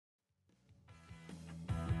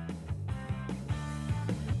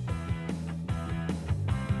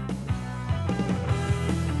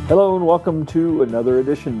Hello and welcome to another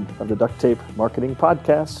edition of the Duct Tape Marketing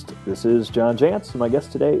Podcast. This is Jantsch, and my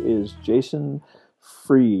guest today is Jason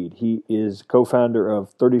Fried. He is co-founder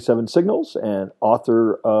of 37 Signals and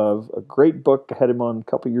author of a great book I had him on a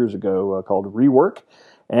couple years ago called Rework.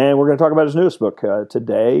 And we're going to talk about his newest book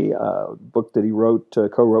today, a book that he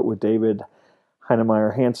co-wrote with David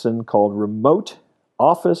Heinemeier Hansson called Remote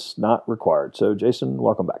Office Not Required. So Jason,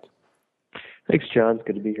 welcome back. Thanks, John. It's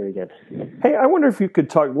good to be here again. Hey, I wonder if you could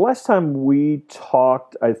talk. Last time we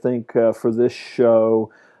talked, I think for this show,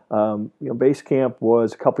 Basecamp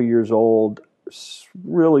was a couple years old.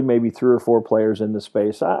 Really, maybe 3 or 4 players in the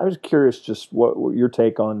space. I was curious, just what your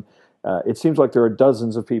take on. It seems like there are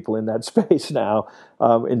dozens of people in that space now,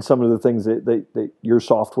 in some of the things that your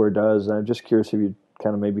software does. And I'm just curious if you'd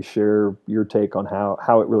kind of maybe share your take on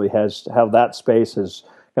how it really how that space has.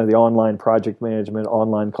 Kind of the online project management,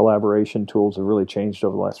 online collaboration tools have really changed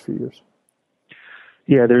over the last few years.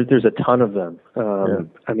 Yeah, there's a ton of them.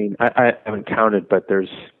 I mean, I haven't counted, but there's,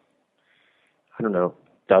 I don't know,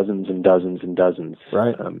 dozens and dozens and dozens.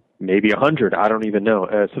 Right. Maybe 100. I don't even know.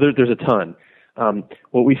 So there's a ton.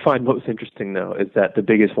 What we find most interesting, though, is that the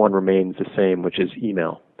biggest one remains the same, which is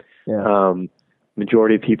email. Yeah.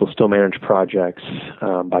 Majority of people still manage projects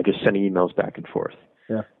by just sending emails back and forth.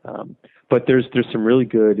 Yeah. But there's some really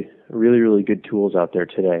good tools out there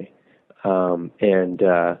today, and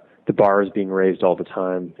the bar is being raised all the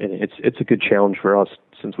time, and it's a good challenge for us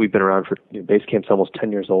since we've been around for Basecamp's almost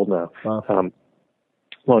 10 years old now. Wow.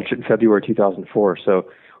 Launched in February 2004, so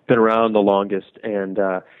been around the longest, and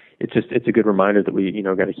it's a good reminder that we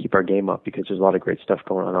got to keep our game up because there's a lot of great stuff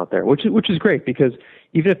going on out there, which is great because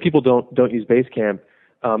even if people don't use Basecamp.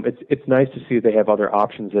 It's nice to see they have other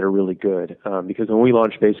options that are really good because when we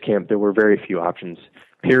launched Basecamp, there were very few options,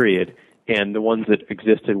 period, and the ones that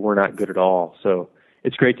existed were not good at all. So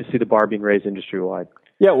it's great to see the bar being raised industry-wide.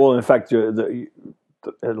 Yeah, well, in fact, in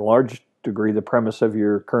large degree, the premise of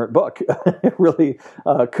your current book it really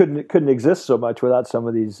couldn't exist so much without some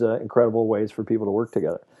of these incredible ways for people to work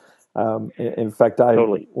together. In fact,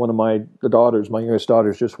 Totally. One of my youngest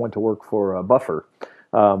daughters, just went to work for Buffer.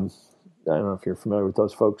 I don't know if you're familiar with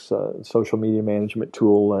those folks, social media management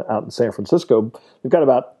tool out in San Francisco. We've got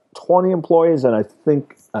about 20 employees, and I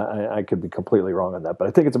think, I could be completely wrong on that, but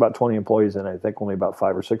I think it's about 20 employees, and I think only about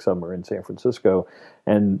 5 or 6 of them are in San Francisco.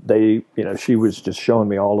 And they, she was just showing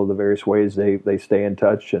me all of the various ways they stay in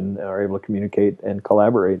touch and are able to communicate and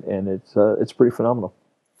collaborate, and it's pretty phenomenal.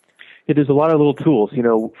 There's a lot of little tools.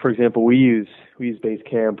 For example, we use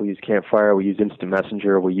Basecamp, we use Campfire, we use Instant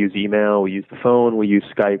Messenger, we use email, we use the phone, we use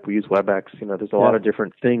Skype, we use WebEx. There's a lot of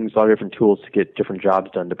different things, a lot of different tools to get different jobs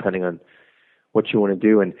done depending on what you want to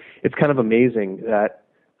do. And it's kind of amazing that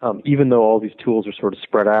even though all these tools are sort of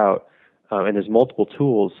spread out and there's multiple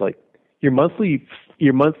tools, like your monthly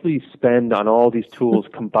spend on all these tools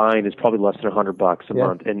combined is probably less than $100 a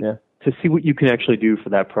month. And to see what you can actually do for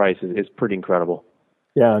that price is pretty incredible.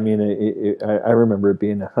 Yeah, I mean, I remember it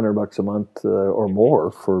being $100 a month or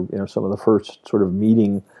more for some of the first sort of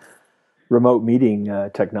remote meeting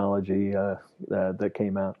technology that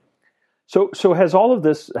came out. So has all of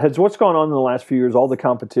this, what's gone on in the last few years, all the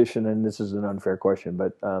competition, and this is an unfair question,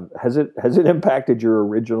 but has it impacted your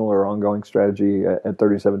original or ongoing strategy at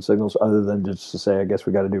 37 Signals, other than just to say, I guess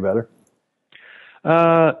we got to do better?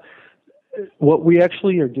 What we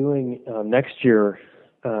actually are doing next year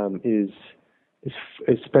is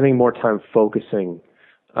spending more time focusing.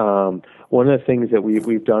 One of the things that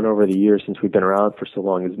we've done over the years since we've been around for so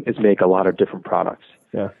long is make a lot of different products.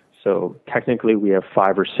 Yeah. So technically we have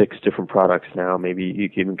 5 or 6 different products now. Maybe you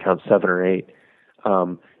can even count 7 or 8.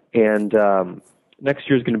 Next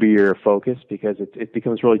year is going to be your year of focus because it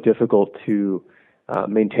becomes really difficult to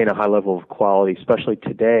maintain a high level of quality, especially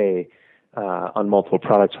today on multiple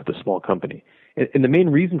products with a small company. And the main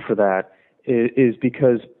reason for that is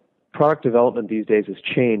because product development these days has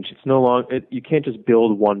changed. It's no longer you can't just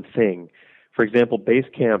build one thing. For example,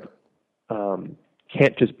 Basecamp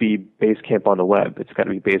can't just be Basecamp on the web. It's got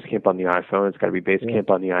to be Basecamp on the iPhone. It's got to be Basecamp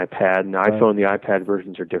on the iPad. And the iPhone and the iPad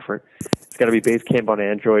versions are different. It's got to be Basecamp on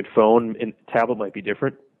Android phone, and tablet might be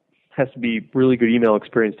different. It has to be really good email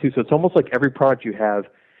experience too. So it's almost like every product you have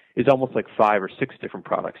is almost like 5 or 6 different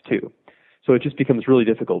products too. So it just becomes really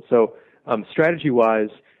difficult. So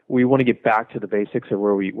strategy-wise, we want to get back to the basics of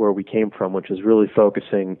where we came from, which is really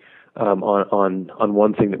focusing on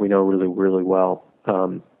one thing that we know really, really well.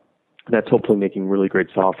 That's hopefully making really great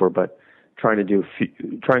software, but trying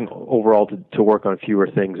overall to work on fewer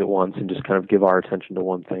things at once and just kind of give our attention to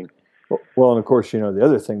one thing. Well, and of course, the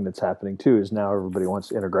other thing that's happening too is now everybody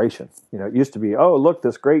wants integration. It used to be, oh, look,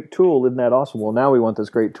 this great tool, isn't that awesome? Well, now we want this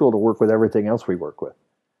great tool to work with everything else we work with.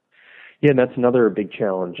 Yeah, and that's another big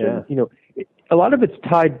challenge. Yeah. And, a lot of it's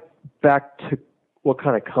tied back to what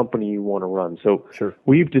kind of company you want to run. So Sure.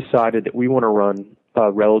 we've decided that we want to run a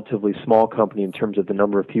relatively small company in terms of the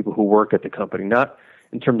number of people who work at the company, not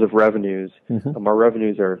in terms of revenues. Mm-hmm. Our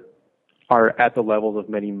revenues are at the levels of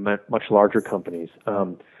many much larger companies.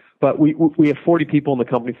 But we have 40 people in the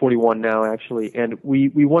company, 41 now actually, and we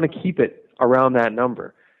want to keep it around that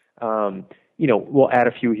number. We'll add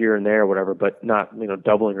a few here and there or whatever, but not,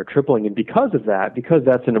 doubling or tripling. And because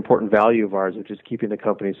that's an important value of ours, which is keeping the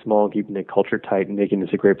company small, keeping the culture tight, and making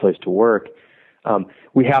this a great place to work,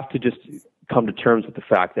 we have to just come to terms with the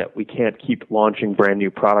fact that we can't keep launching brand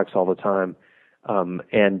new products all the time,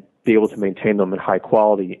 and be able to maintain them in high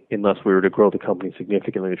quality unless we were to grow the company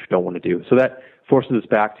significantly, which we don't want to do. So that forces us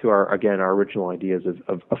back to our original ideas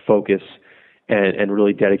of focus and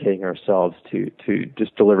really dedicating ourselves to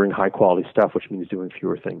just delivering high quality stuff, which means doing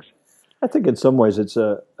fewer things. I think in some ways it's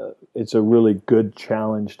a really good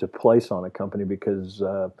challenge to place on a company because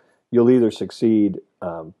you'll either succeed,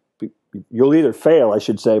 you'll either fail, I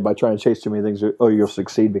should say, by trying to chase too many things, or you'll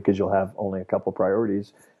succeed because you'll have only a couple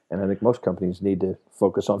priorities. And I think most companies need to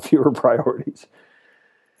focus on fewer priorities.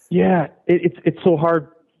 Yeah, it's so hard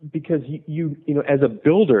because you as a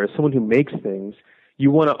builder, as someone who makes things,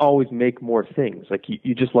 you want to always make more things. Like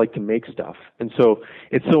you just like to make stuff. And so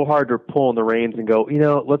it's so hard to pull on the reins and go,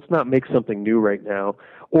 let's not make something new right now.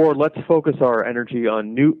 Or let's focus our energy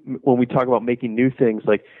on when we talk about making new things,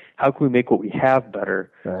 like how can we make what we have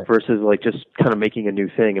better, right, versus like just kind of making a new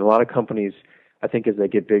thing. And a lot of companies, I think as they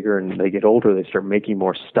get bigger and they get older, they start making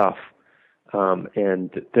more stuff. And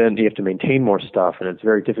then you have to maintain more stuff, and it's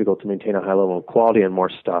very difficult to maintain a high level of quality on more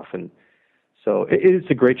stuff. And so it's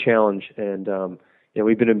a great challenge. And,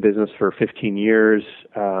 we've been in business for 15 years.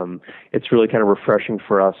 It's really kind of refreshing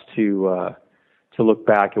for us to look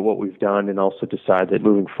back at what we've done and also decide that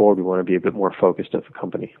moving forward, we want to be a bit more focused as a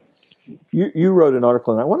company. You wrote an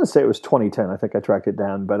article, and I want to say it was 2010. I think I tracked it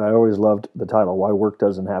down, but I always loved the title, Why Work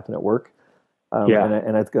Doesn't Happen at Work.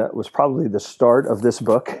 And I think that was probably the start of this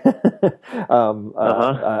book.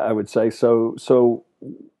 I would say so.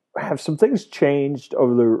 Have some things changed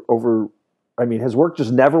has work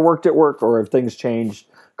just never worked at work, or have things changed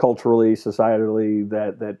culturally, societally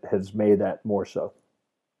that has made that more so?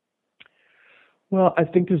 Well, I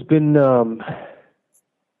think there's been I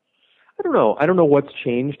don't know what's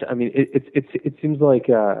changed. I mean, it seems like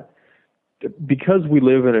because we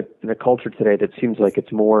live in a culture today that seems like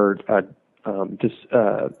it's more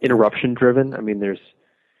interruption driven. I mean,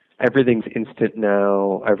 everything's instant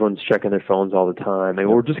now. Everyone's checking their phones all the time, and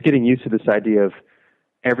we're just getting used to this idea of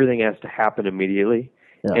everything has to happen immediately.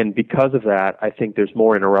 Yeah. And because of that, I think there's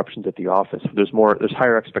more interruptions at the office. There's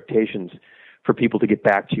higher expectations for people to get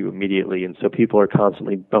back to you immediately, and so people are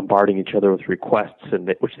constantly bombarding each other with requests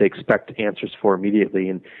which they expect answers for immediately,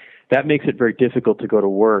 and that makes it very difficult to go to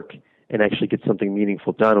work and actually get something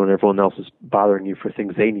meaningful done when everyone else is bothering you for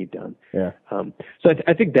things they need done. Yeah. So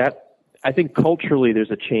I think culturally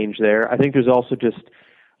there's a change there. I think there's also just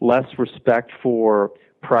less respect for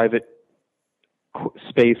private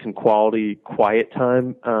space and quality quiet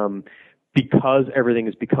time, because everything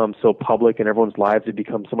has become so public and everyone's lives have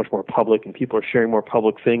become so much more public and people are sharing more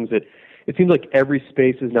public things that it seems like every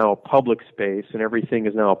space is now a public space and everything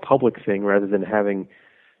is now a public thing rather than having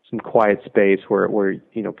some quiet space where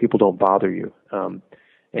people don't bother you,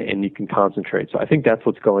 and you can concentrate. So I think that's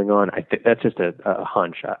what's going on. I think that's just a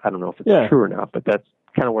hunch. I don't know if it's true or not, but that's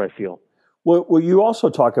kind of what I feel. Well, you also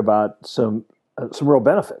talk about some real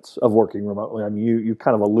benefits of working remotely. I mean, you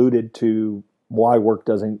kind of alluded to why work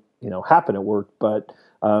doesn't happen at work, but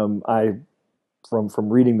from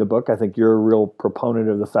reading the book, I think you're a real proponent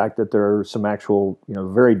of the fact that there are some actual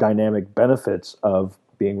very dynamic benefits of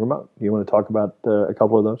being remote. You want to talk about a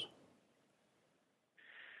couple of those?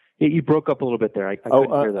 You broke up a little bit there. I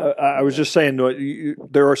couldn't hear that. I was just saying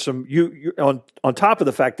there are some on top of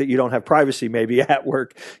the fact that you don't have privacy maybe at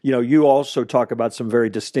work. You also talk about some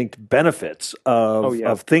very distinct benefits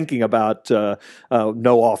of thinking about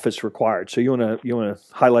no office required. So you want to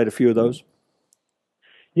highlight a few of those?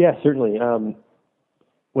 Yeah, certainly.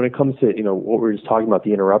 When it comes to what we were just talking about,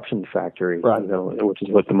 the interruption factory, right, which is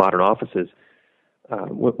what the modern office is.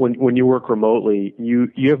 When you work remotely,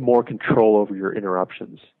 you have more control over your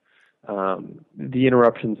interruptions. The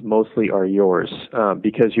interruptions mostly are yours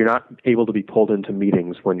because you're not able to be pulled into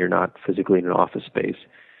meetings when you're not physically in an office space.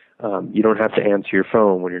 You don't have to answer your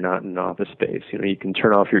phone when you're not in an office space. You can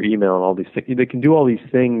turn off your email and all these things. They can do all these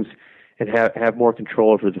things and have more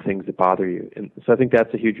control over the things that bother you. And so I think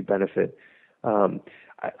that's a huge benefit.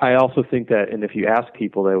 I also think that, and if you ask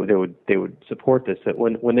people, they would support this, that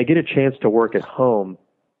when they get a chance to work at home,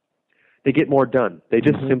 They get more done. They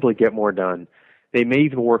just simply get more done. They may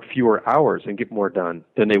even work fewer hours and get more done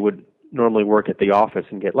than they would normally work at the office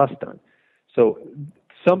and get less done. So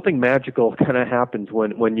something magical kind of happens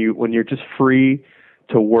when you're just free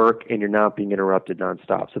to work and you're not being interrupted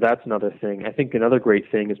nonstop. So that's another thing. I think another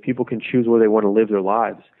great thing is people can choose where they want to live their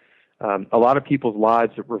lives. A lot of people's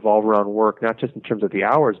lives revolve around work, not just in terms of the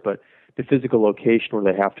hours, but the physical location where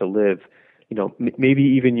they have to live. You know, maybe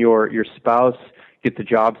even your spouse gets a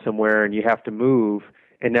job somewhere and you have to move,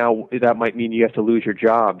 and now that might mean you have to lose your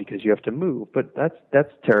job because you have to move. But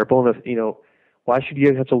that's terrible. And you know, why should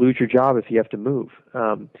you have to lose your job if you have to move?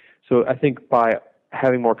 So I think by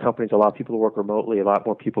having more companies allow people to work remotely, a lot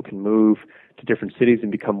more people can move to different cities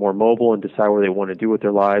and become more mobile and decide what they want to do with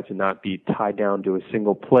their lives and not be tied down to a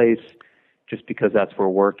single place just because that's where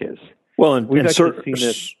work is. Well, and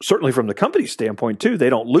certainly from the company standpoint too, they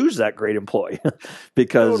don't lose that great employee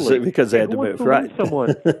because they had to move. Right?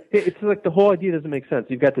 Someone, it's like the whole idea doesn't make sense.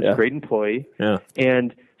 You've got this great employee,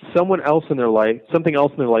 and something else in their life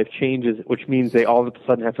changes, which means they all of a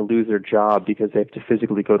sudden have to lose their job because they have to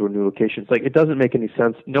physically go to a new location. It's like it doesn't make any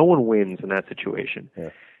sense. No one wins in that situation. Yeah.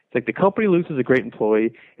 It's like the company loses a great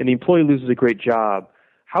employee and the employee loses a great job.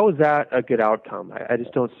 How is that a good outcome? I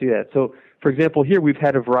just don't see that. So, for example, here we've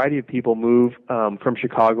had a variety of people move from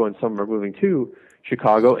Chicago, and some are moving to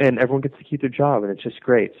Chicago, and everyone gets to keep their job, and it's just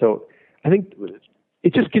great. So I think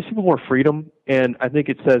it just gives people more freedom, and I think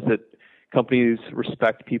it says that companies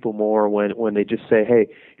respect people more when they just say, hey,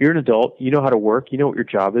 you're an adult, you know how to work, you know what your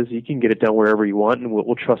job is, you can get it done wherever you want, and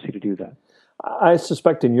we'll trust you to do that. I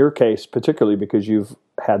suspect in your case, particularly because you've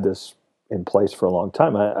had this in place for a long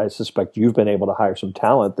time, I suspect you've been able to hire some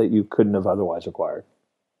talent that you couldn't have otherwise acquired.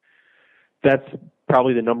 That's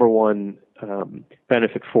probably the number one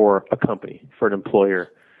benefit for a company, for an employer,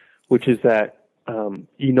 which is that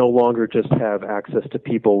you no longer just have access to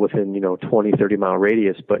people within 20, 30-mile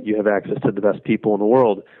radius, but you have access to the best people in the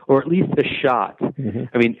world, or at least a shot. Mm-hmm.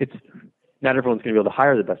 I mean, it's not everyone's going to be able to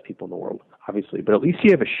hire the best people in the world, obviously, but at least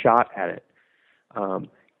you have a shot at it.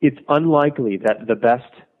 It's unlikely that the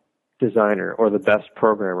best designer or the best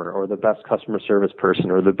programmer or the best customer service person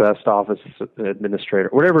or the best office administrator,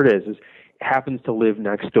 whatever it is happens to live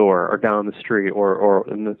next door or down the street or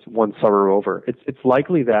in this one suburb over. It's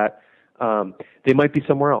likely that they might be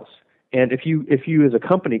somewhere else. And if you as a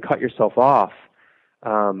company cut yourself off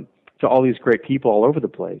to all these great people all over the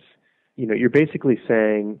place, you're basically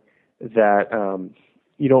saying that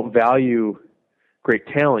you don't value great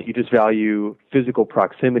talent, you just value physical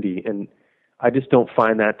proximity, and I just don't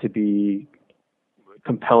find that to be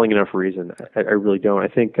compelling enough reason. I really don't. I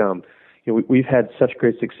think we've had such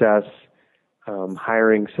great success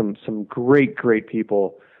hiring some great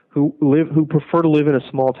people who prefer to live in a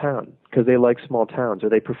small town because they like small towns, or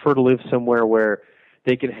they prefer to live somewhere where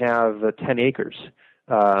they can have 10 acres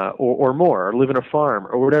or more, or live in a farm,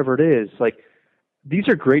 or whatever it is. Like, these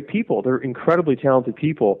are great people. They're incredibly talented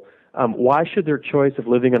people. Why should their choice of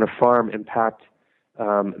living on a farm impact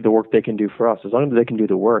the work they can do for us? As long as they can do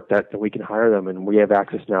the work, that we can hire them, and we have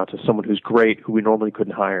access now to someone who's great who we normally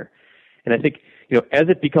couldn't hire. And I think, as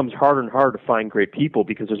it becomes harder and harder to find great people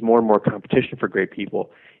because there's more and more competition for great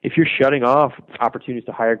people, if you're shutting off opportunities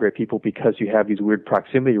to hire great people because you have these weird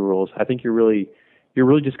proximity rules, I think you're really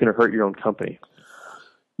just going to hurt your own company.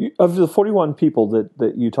 Of the 41 people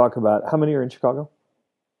that you talk about, how many are in Chicago?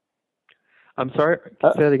 I'm sorry,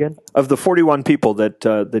 say that again? Of the 41 people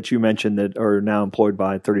that you mentioned that are now employed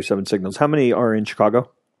by 37 Signals, how many are in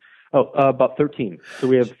Chicago? About 13. So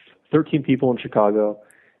we have 13 people in Chicago,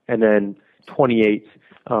 and then 28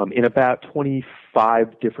 in about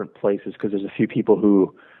 25 different places, because there's a few people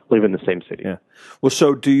who live in the same city. Yeah. Well,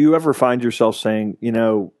 so do you ever find yourself saying,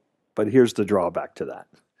 but here's the drawback to that?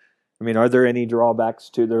 I mean, are there any drawbacks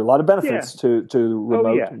to? There are a lot of benefits to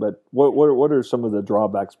remote, but what are some of the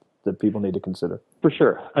drawbacks that people need to consider? For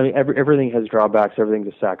sure. I mean, everything has drawbacks.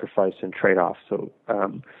 Everything's a sacrifice and trade-off. So,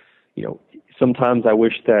 sometimes I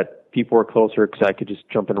wish that people were closer because I could just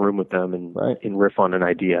jump in a room with them and riff on an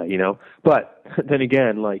idea, But then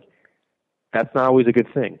again, that's not always a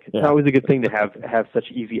good thing. It's not always a good thing to have such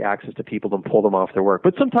easy access to people and pull them off their work.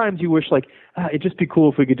 But sometimes you wish, it'd just be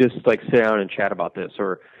cool if we could just, sit down and chat about this,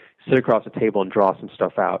 or sit across a table and draw some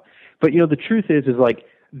stuff out. But, the truth is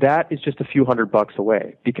that is just a few $100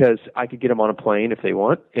 away, because I could get them on a plane if they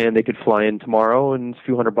want, and they could fly in tomorrow, and it's a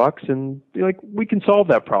few $100, and we can solve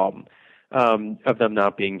that problem of them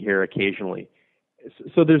not being here occasionally.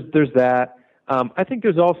 So there's that. I think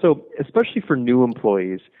there's also, especially for new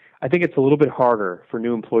employees, I think it's a little bit harder for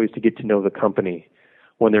new employees to get to know the company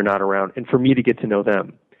when they're not around, and for me to get to know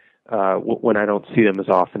them. when I don't see them as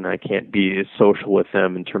often, I can't be as social with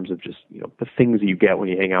them in terms of just, the things that you get when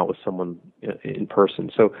you hang out with someone in person.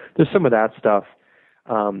 So there's some of that stuff.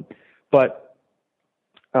 But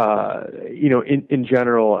in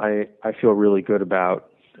general, I feel really good about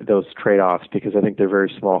those trade-offs because I think they're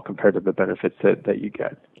very small compared to the benefits that you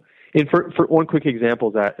get. And for one quick example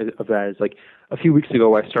of that is like a few weeks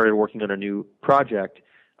ago, I started working on a new project,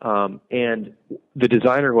 and the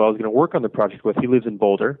designer who I was going to work on the project with, he lives in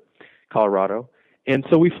Boulder, Colorado, and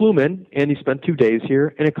so we flew him in, and he spent 2 days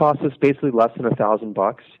here, and it cost us basically less than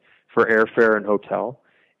 $1,000 for airfare and hotel,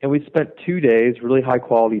 and we spent 2 days, really high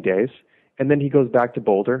quality days, and then he goes back to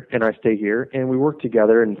Boulder, and I stay here, and we work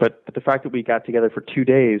together, but the fact that we got together for 2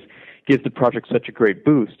 days gives the project such a great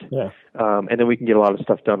boost, and then we can get a lot of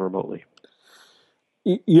stuff done remotely.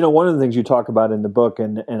 One of the things you talk about in the book,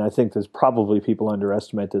 and I think there's probably people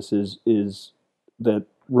underestimate this, is that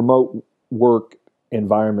remote work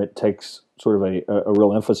environment takes sort of a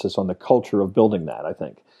real emphasis on the culture of building that, I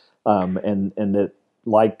think. And that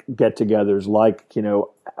like get-togethers, like,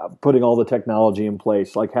 putting all the technology in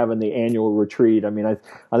place, like having the annual retreat. I mean,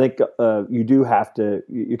 I think you do have to,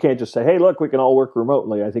 you can't just say, hey, look, we can all work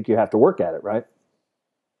remotely. I think you have to work at it, right?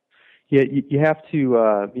 Yeah, you have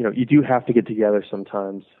to, you do have to get together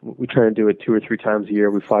sometimes. We try to do it 2 or 3 times a year.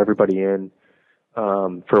 We fly everybody in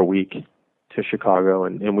for a week to Chicago,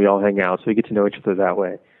 and we all hang out, so we get to know each other that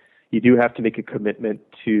way. You do have to make a commitment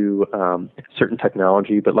to certain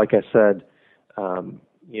technology, but like I said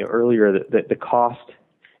earlier, the cost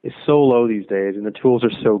is so low these days, and the tools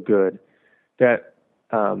are so good that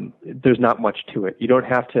there's not much to it. You don't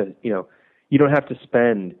have to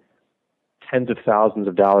spend tens of thousands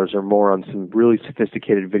of dollars or more on some really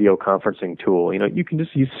sophisticated video conferencing tool. You can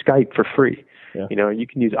just use Skype for free. Yeah. You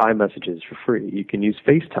can use iMessages for free. You can use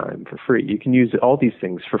FaceTime for free. You can use all these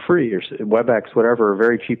things for free, or WebEx, whatever,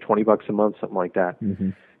 very cheap, $20 a month, something like that. Mm-hmm.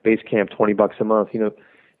 Basecamp, $20 a month.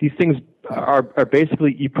 These things are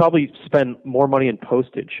basically, you probably spend more money in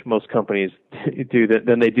postage, most companies do,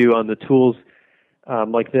 than they do on the tools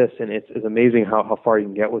like this, and it's amazing how far you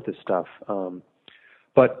can get with this stuff.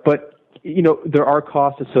 But there are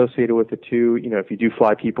costs associated with it too. If you do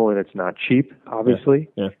fly people in, it's not cheap, obviously,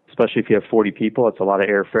 especially if you have 40 people. It's a lot of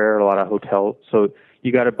airfare, a lot of hotel. So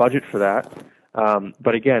you got to budget for that.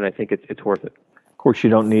 But again, I think it's worth it. Of course, you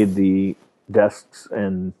don't need the desks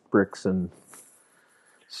and bricks and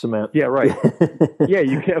cement. Yeah, right. Yeah,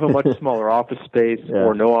 you can have a much smaller office space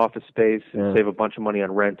or no office space and save a bunch of money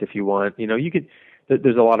on rent if you want. You could.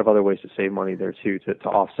 There's a lot of other ways to save money there too to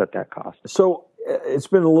offset that cost. So it's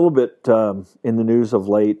been a little bit in the news of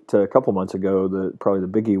late. A couple months ago, probably the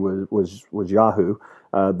biggie was Yahoo.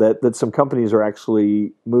 That some companies are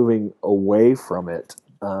actually moving away from it.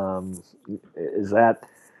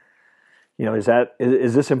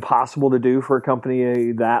 Is this impossible to do for a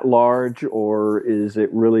company that large, or is it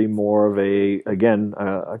really more of a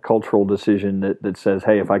cultural decision that says,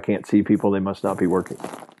 hey, if I can't see people, they must not be working?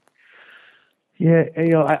 Yeah,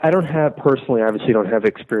 I don't have personally. Obviously, don't have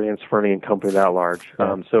experience running a company that large,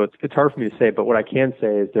 so it's hard for me to say. But what I can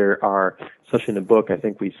say is there are, especially in the book, I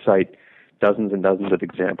think we cite dozens and dozens of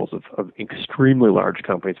examples of extremely large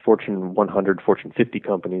companies, Fortune 100, Fortune 50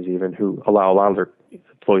 companies even, who allow a lot of their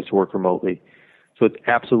employees to work remotely. So it's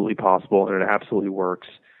absolutely possible, and it absolutely works.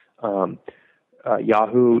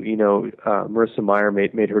 Yahoo, Marissa Mayer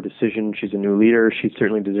made her decision. She's a new leader. She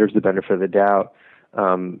certainly deserves the benefit of the doubt.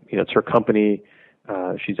 It's her company.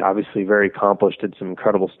 She's obviously very accomplished, did some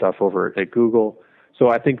incredible stuff over at Google. So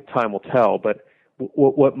I think time will tell. But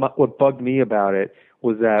what bugged me about it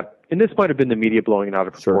was that, and this might have been the media blowing it out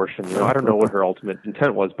of proportion. Sure. I don't know what her ultimate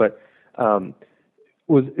intent was, but I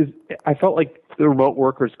felt like the remote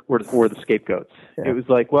workers were the scapegoats. Yeah. It was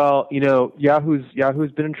like, well, Yahoo's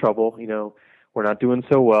been in trouble. We're not doing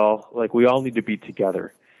so well. Like, we all need to be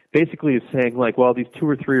together. Basically, it's saying like, well, these 2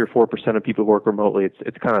 or 3 or 4% of people who work remotely.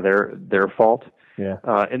 It's kind of their fault. Yeah.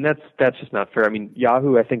 And that's just not fair. I mean,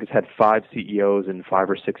 Yahoo, I think, has had 5 CEOs in 5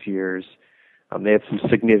 or 6 years. They have some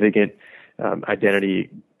significant identity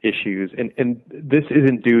issues, and this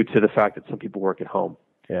isn't due to the fact that some people work at home.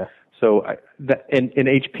 Yeah. So, and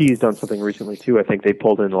HP has done something recently too. I think they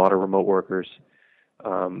pulled in a lot of remote workers,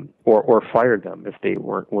 or fired them if they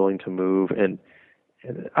weren't willing to move. And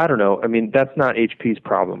I don't know. I mean, that's not HP's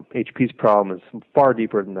problem. HP's problem is far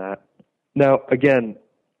deeper than that. Now, again,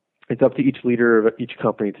 it's up to each leader of each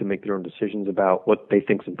company to make their own decisions about what they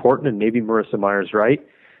think is important. And maybe Marissa Mayer's right.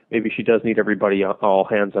 Maybe she does need everybody all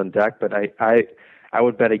hands on deck. But I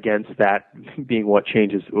would bet against that being what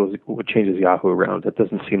changes Yahoo around. It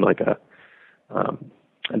doesn't seem like the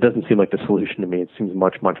solution to me. It seems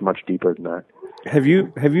much, much, much deeper than that. Have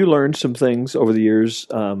you learned some things over the years,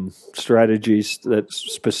 strategies that's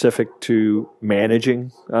specific to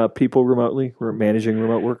managing people remotely, or managing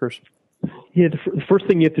remote workers? Yeah, the first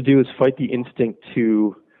thing you have to do is fight the instinct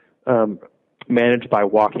to manage by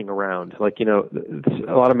walking around. Like, a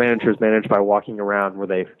lot of managers manage by walking around, where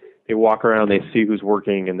they walk around, they see who's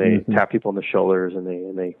working, and they tap people on the shoulders, and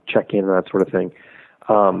they check in and that sort of thing.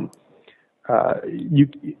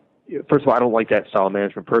 First of all, I don't like that style of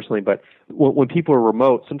management personally, but when people are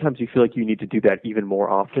remote, sometimes you feel like you need to do that even more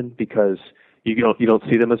often, because you don't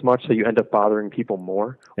see them as much, so you end up bothering people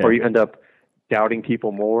more, or you end up doubting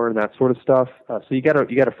people more and that sort of stuff. So you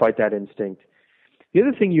gotta fight that instinct. The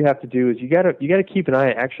other thing you have to do is you gotta keep an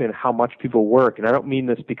eye actually on how much people work, and I don't mean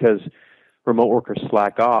this because remote workers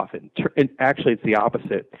slack off, and actually it's the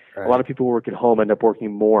opposite. Right. A lot of people who work at home end up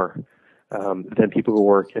working more than people who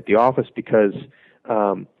work at the office, because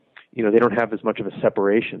they don't have as much of a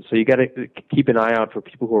separation. So you got to keep an eye out for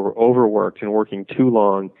people who are overworked and working too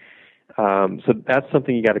long. So that's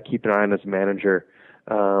something you got to keep an eye on as a manager.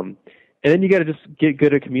 And then you got to just get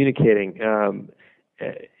good at communicating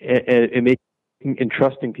and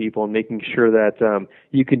trusting people, and making sure that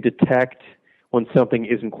you can detect when something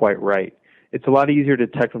isn't quite right. It's a lot easier to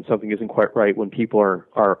detect when something isn't quite right when people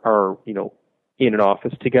are in an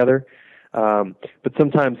office together. But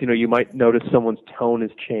sometimes, you might notice someone's tone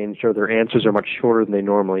has changed, or their answers are much shorter than they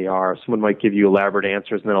normally are. Someone might give you elaborate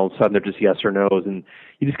answers, and then all of a sudden they're just yes or no's, and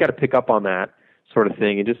you just got to pick up on that sort of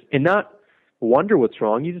thing, and not wonder what's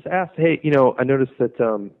wrong. You just ask, hey, I noticed that,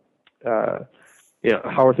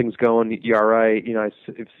 how are things going? You all right?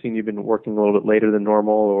 I've seen you've been working a little bit later than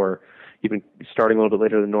normal, or you've been starting a little bit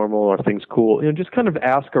later than normal, or things cool? Just kind of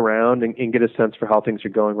ask around and get a sense for how things are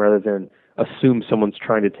going, rather than assume someone's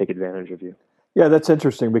trying to take advantage of you. Yeah, that's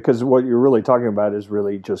interesting, because what you're really talking about is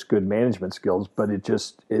really just good management skills, but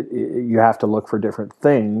you have to look for different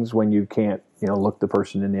things when you can't, look the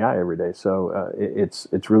person in the eye every day. So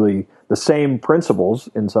it's really the same principles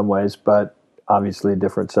in some ways, but obviously a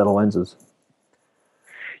different set of lenses.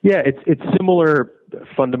 Yeah, it's similar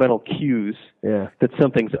fundamental cues that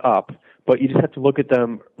something's up, but you just have to look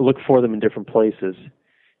for them in different places,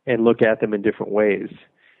 and look at them in different ways.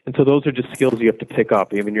 And so those are just skills you have to pick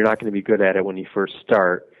up. I mean, you're not going to be good at it when you first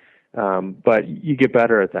start, but you get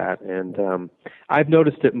better at that. And I've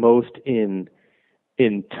noticed it most in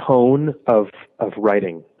tone of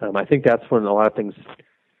writing. I think that's when a lot of things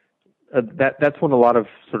that's when a lot of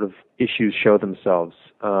sort of issues show themselves,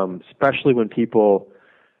 especially when people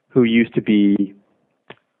who used to be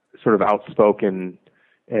sort of outspoken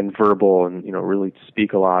and verbal and, really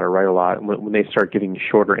speak a lot or write a lot, and when they start giving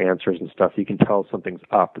shorter answers and stuff, you can tell something's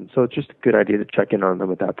up. And so it's just a good idea to check in on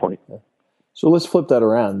them at that point. So let's flip that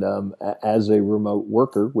around. As a remote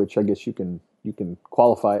worker, which I guess you can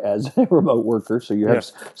qualify as a remote worker, so you have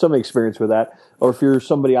some experience with that. Or if you're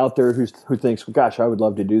somebody out there who thinks, well, gosh, I would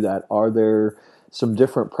love to do that, are there some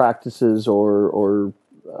different practices or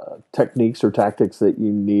techniques or tactics that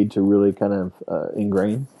you need to really kind of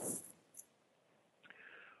ingrain?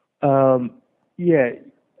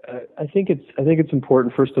 I think it's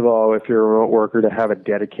important, first of all, if you're a remote worker, to have a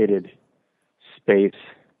dedicated space,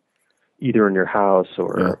 either in your house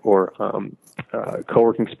or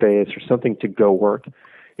co-working space, or something to go work.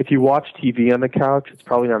 If you watch TV on the couch, it's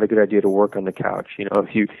probably not a good idea to work on the couch.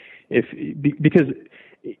 Because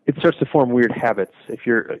it starts to form weird habits. If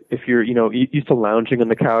you're used to lounging on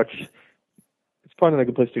the couch, it's probably not a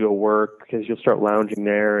good place to go work, because you'll start lounging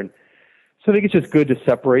there. And so I think it's just good to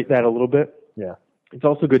separate that a little bit. Yeah. It's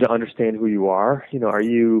also good to understand who you are. Are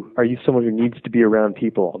you someone who needs to be around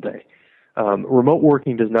people all day? Remote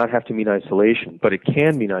working does not have to mean isolation, but it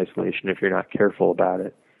can mean isolation if you're not careful about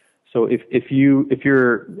it. So if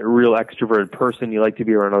you're a real extroverted person, you like to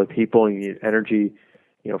be around other people, and you need energy,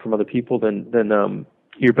 from other people, then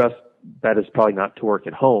your best bet is probably not to work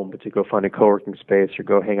at home, but to go find a co-working space, or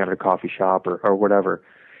go hang out at a coffee shop, or whatever.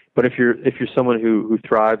 But if you're someone who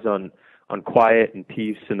thrives on quiet and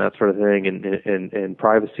peace and that sort of thing, and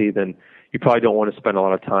privacy, then you probably don't want to spend a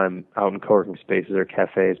lot of time out in co-working spaces or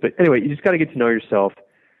cafes. But anyway, you just got to get to know yourself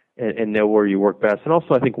and know where you work best. And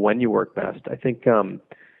also, I think when you work best. I think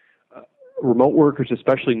remote workers,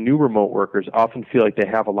 especially new remote workers, often feel like they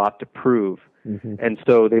have a lot to prove. Mm-hmm. And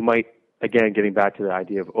so they might, again, getting back to the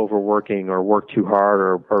idea of overworking or work too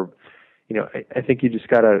hard, or I think you just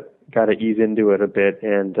gotta ease into it a bit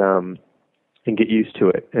and get used to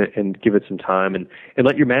it, and give it some time, and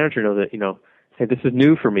let your manager know that, hey, this is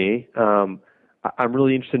new for me. I'm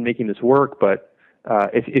really interested in making this work, but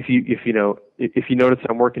if you notice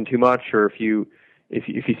I'm working too much, or if you if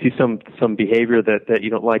you see some behavior that you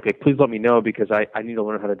don't like, please let me know, because I need to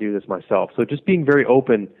learn how to do this myself. So just being very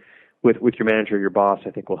open with your manager, your boss,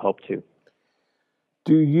 I think will help too.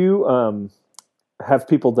 Do you have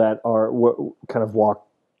people that are kind of walk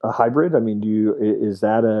a hybrid? I mean, is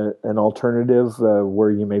that an alternative where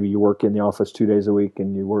you work in the office 2 days a week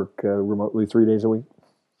and you work remotely 3 days a week?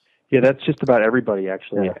 Yeah, that's just about everybody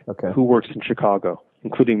actually. Yeah, okay. Who works in Chicago,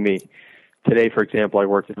 including me. Today, for example, I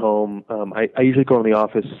worked at home. I usually go to the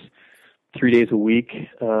office 3 days a week,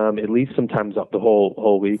 at least, sometimes up the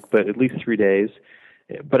whole week, but at least 3 days.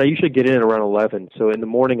 But I usually get in around 11. So in the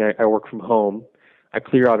morning, I work from home. I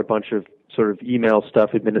clear out a bunch of sort of email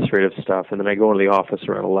stuff, administrative stuff, and then I go into the office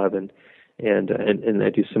around 11, and I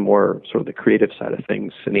do some more sort of the creative side of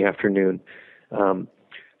things in the afternoon.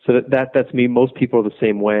 So that's me. Most people are the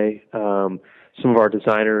same way. Some of our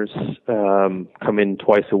designers come in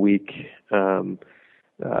twice a week. A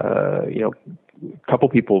couple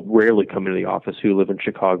people rarely come into the office who live in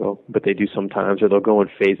Chicago, but they do sometimes, or they'll go in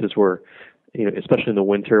phases where, especially in the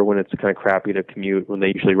winter when it's kind of crappy to commute, when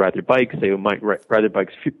they usually ride their bikes, they might ride their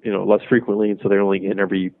bikes, less frequently, and so they're only in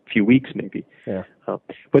every few weeks maybe. Yeah.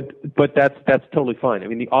 But that's totally fine. I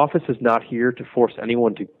mean, the office is not here to force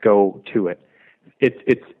anyone to go to it.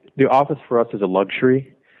 It's the office for us is a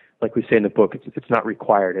luxury. Like we say in the book, it's not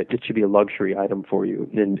required. It should be a luxury item for you,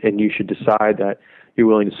 and you should decide that you're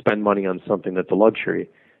willing to spend money on something that's a luxury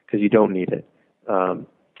because you don't need it.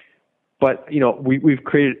 But we've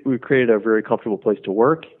created a very comfortable place to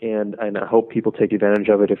work, and I hope people take advantage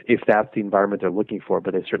of it if that's the environment they're looking for.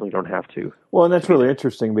 But they certainly don't have to. Well, and that's really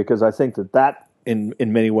interesting, because I think that in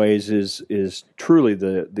many ways is truly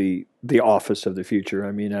the office of the future.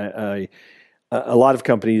 I mean, a lot of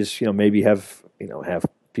companies maybe have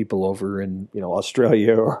people over in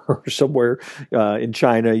Australia or somewhere in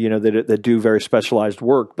China that do very specialized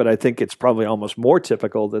work, but I think it's probably almost more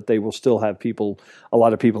typical that they will still have a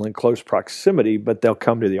lot of people in close proximity, but they'll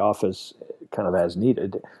come to the office kind of as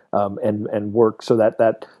needed and work. So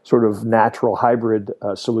that sort of natural hybrid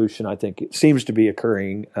solution, I think, it seems to be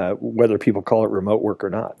occurring, whether people call it remote work or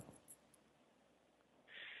not.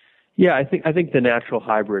 Yeah, I think the natural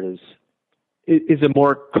hybrid is a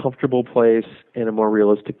more comfortable place and a more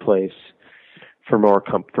realistic place for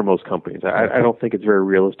most companies. I don't think it's very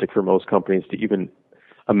realistic for most companies to even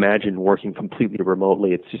imagine working completely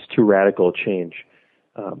remotely. It's just too radical a change.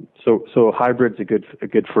 So hybrid's a good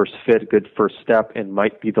first fit, a good first step, and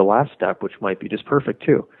might be the last step, which might be just perfect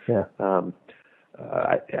too. Yeah.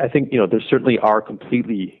 I think there certainly are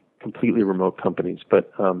completely remote companies,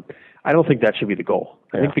 but I don't think that should be the goal.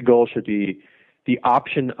 I think the goal should be the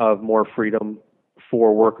option of more freedom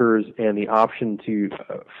for workers and the option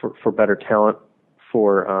for better talent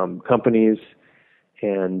for companies.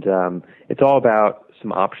 And it's all about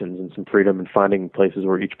some options and some freedom and finding places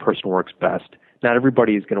where each person works best. Not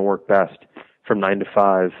everybody is going to work best from 9 to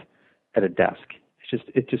 5 at a desk.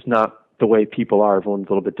 It's just not the way people are. Everyone's a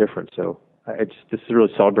little bit different. So this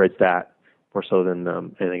really celebrates that more so than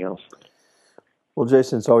anything else. Well,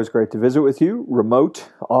 Jason, it's always great to visit with you. Remote,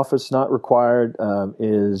 office not required,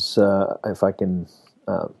 is, if I can,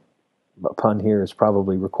 a pun here, is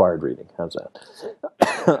probably required reading. How's that?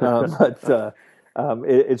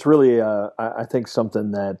 It's really, I think,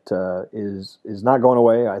 something that is not going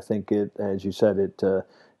away. I think it, as you said,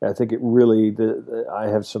 I think it really, I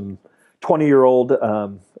have some 20-year-old,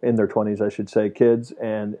 in their 20s, I should say, kids,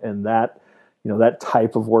 and that, that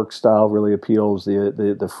type of work style really appeals.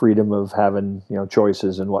 The freedom of having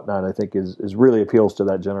choices and whatnot, I think is really appeals to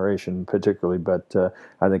that generation particularly. But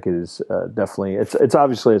I think it is definitely it's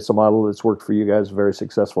obviously it's a model that's worked for you guys, a very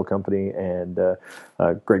successful company, and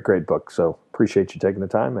great book. So appreciate you taking the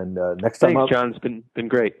time. And next time, thanks, John. It's been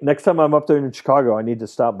great. Next time I'm up there in Chicago, I need to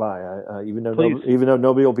stop by. Even though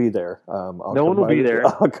nobody will be there, no one will be there.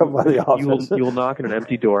 I'll come by the office. You will knock on an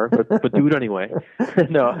empty door, but do it anyway.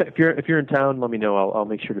 No, if you're in town, let me know. I'll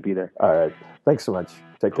make sure to be there. All right. Thanks so much.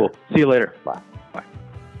 Take care. See you later. Bye.